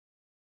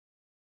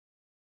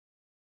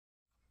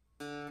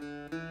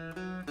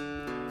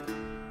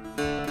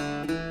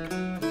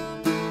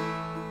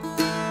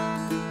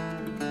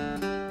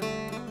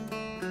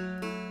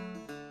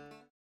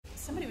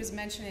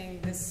mentioning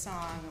this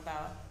song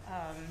about,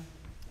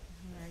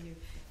 where are you?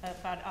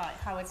 About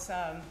how it's,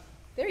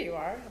 there you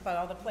are, about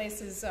all the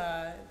places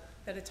that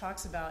it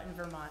talks about in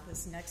Vermont,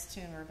 this next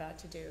tune we're about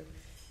to do.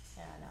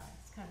 And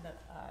it's kind of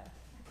a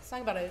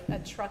song about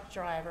a truck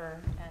driver,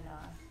 and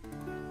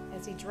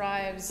as he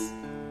drives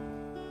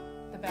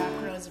the back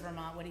roads of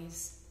Vermont, what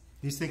he's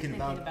thinking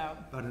about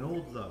an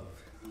old love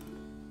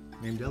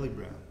named Ellie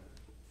Brown,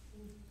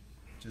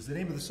 which is the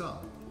name of the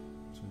song.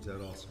 This one's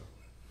out also.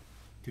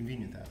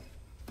 Convenient that.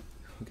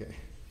 Okay.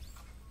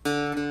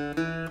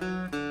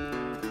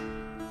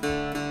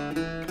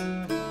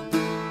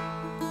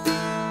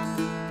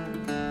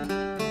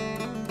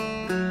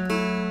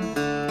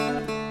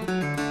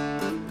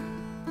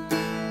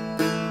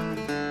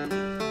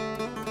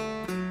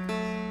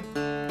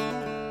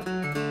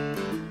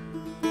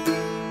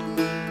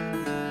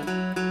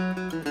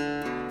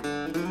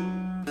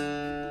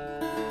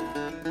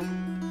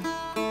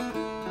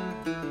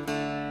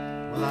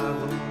 Well, I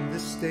roam the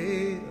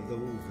state all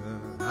over,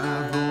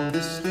 I roam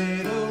the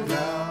state around.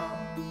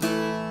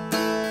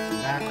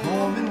 Back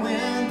home in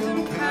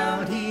Windham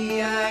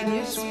County, I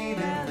knew sweet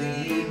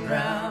Ellie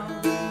Brown.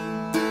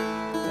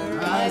 Her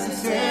eyes had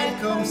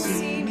said, come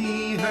see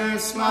me, her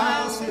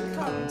smile said,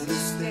 come to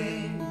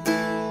stay.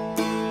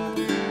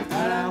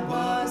 But I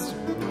was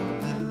her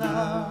only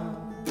love,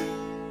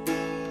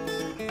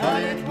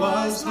 but it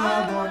was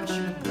my one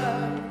true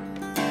love.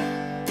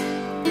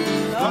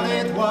 Thought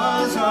it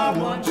was our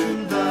one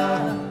true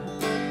love,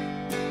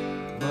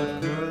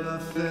 but her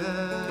love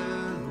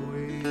fell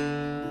away.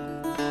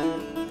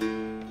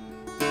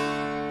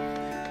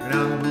 When I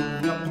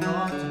moved up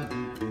north to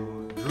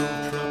Newport,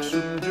 drove trucks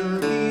from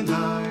Derby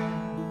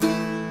line,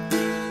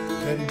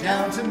 then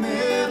down to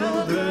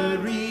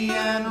Middlebury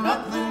and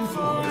Rutland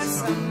for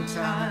some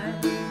time.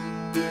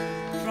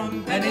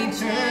 From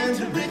Bennington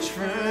to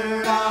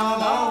Richford,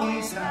 I'll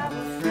always have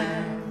a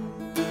friend.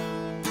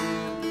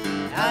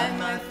 I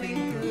might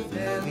think of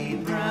Ellie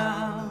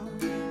Brown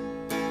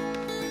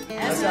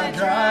as I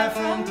drive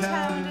from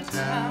town to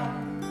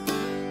town.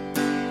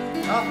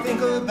 I'll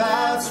think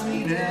about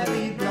sweet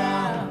Ellie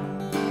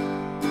Brown,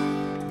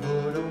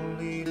 but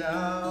only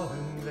now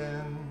and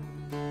then.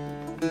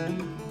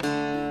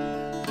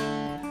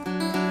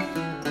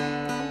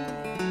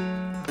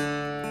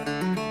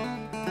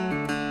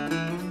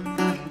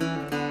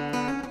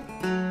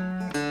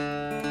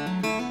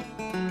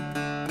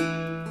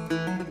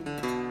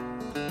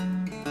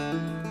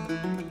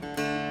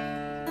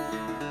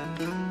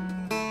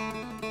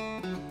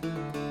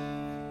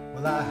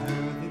 Well, I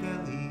heard that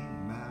Ellie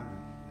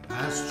married,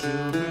 has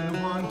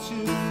children 1, 2,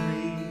 3.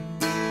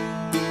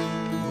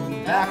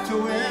 Moved back to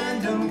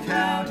Windham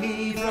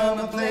County from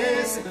a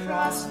place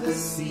across the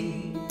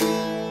sea.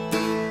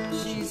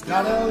 She's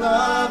got a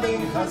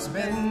loving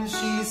husband,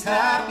 she's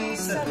happy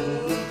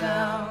settled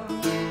down.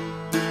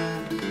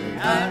 And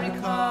I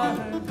recall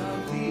her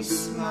lovely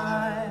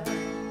smile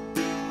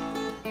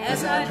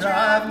as I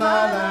drive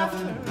my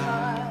laughter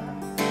high.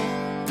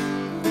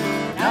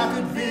 And I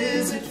could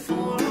visit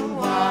for a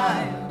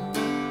while,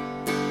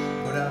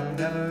 but I'm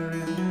never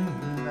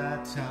in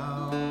that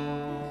town.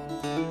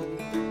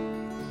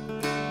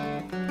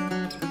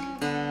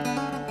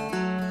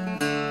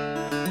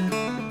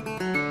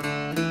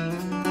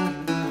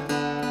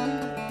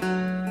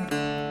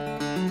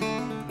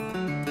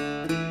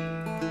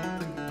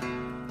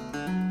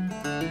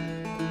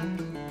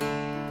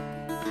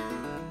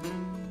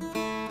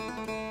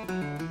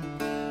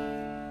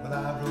 Well, I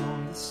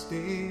roam the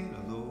state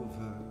all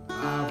over,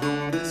 I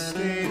roam the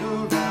state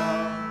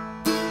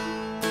around.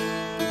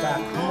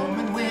 Back home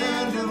in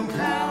Windham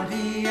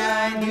County,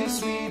 I knew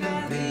sweet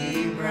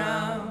Ellie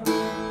Brown.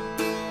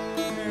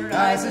 Her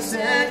eyes had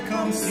said,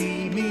 come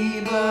see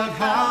me, but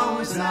how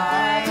was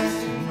I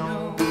to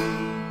know?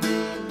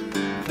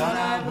 Thought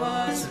I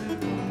was her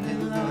only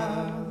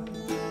love.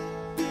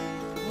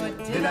 What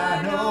did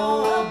I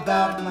know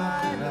about my